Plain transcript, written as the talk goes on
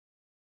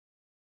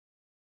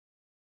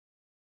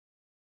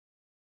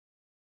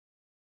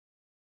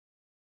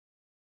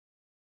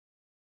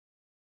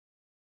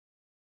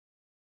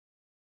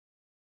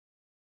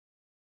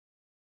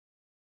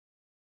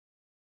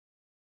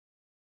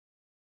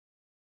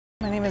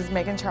My name is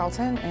Megan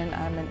Charlton, and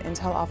I'm an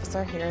Intel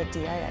officer here at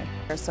DIA.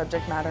 Your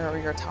subject matter or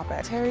your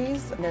topic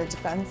areas, their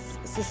defense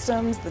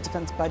systems, the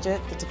defense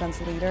budget, the defense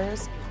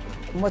leaders,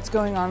 and what's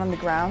going on the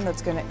ground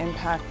that's going to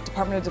impact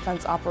Department of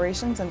Defense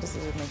operations and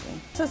decision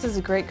making. This is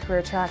a great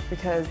career track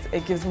because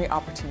it gives me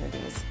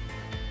opportunities.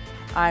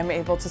 I'm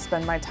able to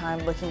spend my time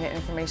looking at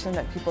information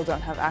that people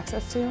don't have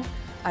access to.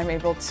 I'm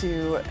able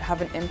to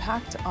have an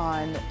impact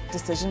on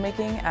decision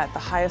making at the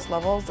highest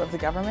levels of the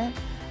government.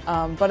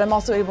 But I'm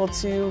also able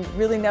to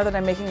really know that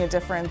I'm making a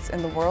difference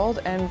in the world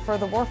and for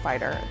the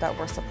warfighter that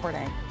we're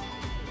supporting.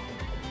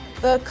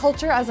 The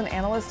culture as an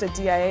analyst at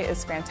DIA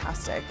is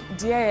fantastic.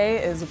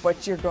 DIA is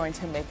what you're going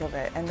to make of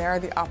it, and there are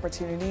the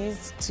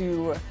opportunities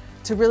to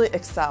really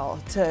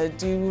excel, to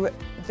do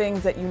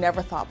things that you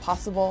never thought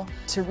possible,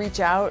 to reach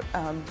out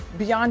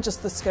beyond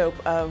just the scope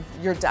of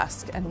your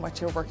desk and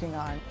what you're working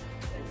on.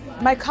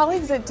 My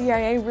colleagues at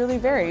DIA really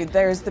vary.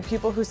 There's the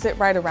people who sit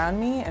right around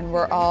me, and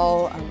we're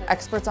all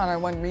experts on our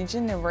one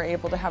region, and we're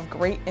able to have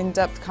great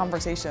in-depth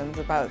conversations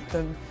about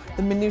the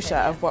minutiae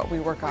of what we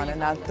work on,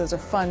 and those are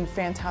fun,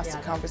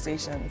 fantastic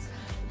conversations.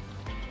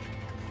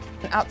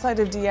 And outside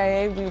of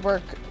DIA, we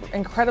work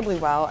incredibly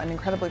well and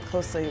incredibly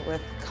closely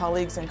with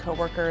colleagues and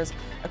coworkers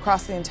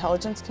across the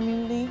intelligence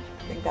community.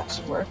 I think that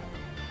should work.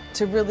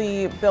 To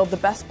really build the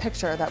best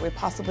picture that we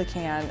possibly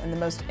can and the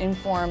most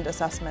informed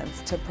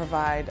assessments to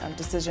provide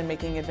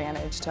decision-making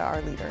advantage to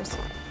our leaders.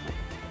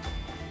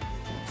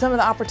 Some of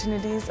the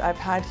opportunities I've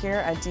had here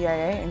at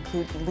DIA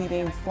include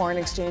leading foreign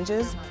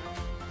exchanges,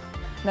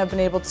 and I've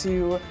been able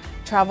to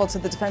travel to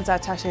the Defense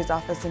Attaché's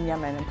office in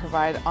Yemen and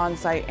provide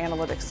on-site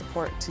analytics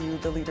support to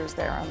the leaders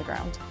there on the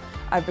ground.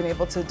 I've been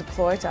able to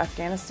deploy to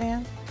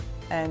Afghanistan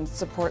and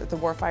support the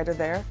warfighter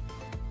there.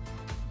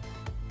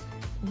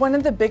 One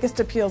of the biggest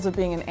appeals of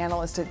being an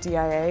analyst at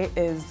DIA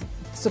is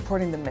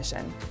supporting the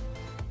mission.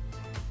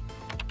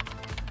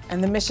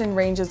 And the mission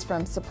ranges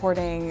from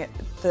supporting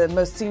the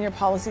most senior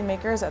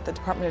policymakers at the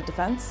Department of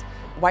Defense,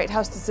 White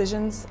House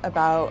decisions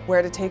about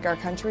where to take our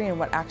country and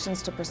what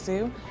actions to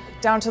pursue,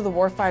 down to the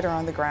warfighter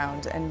on the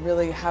ground and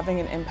really having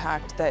an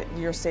impact that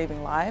you're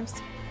saving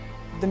lives.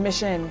 The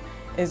mission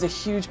is a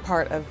huge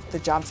part of the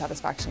job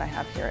satisfaction I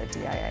have here at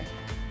DIA.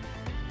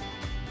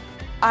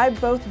 I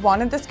both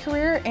wanted this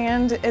career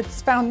and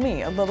it's found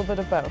me, a little bit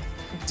of both.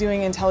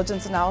 Doing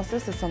intelligence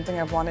analysis is something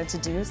I've wanted to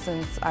do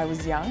since I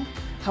was young.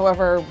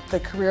 However, the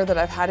career that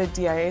I've had at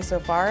DIA so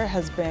far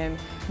has been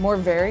more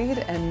varied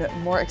and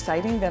more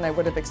exciting than I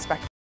would have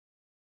expected.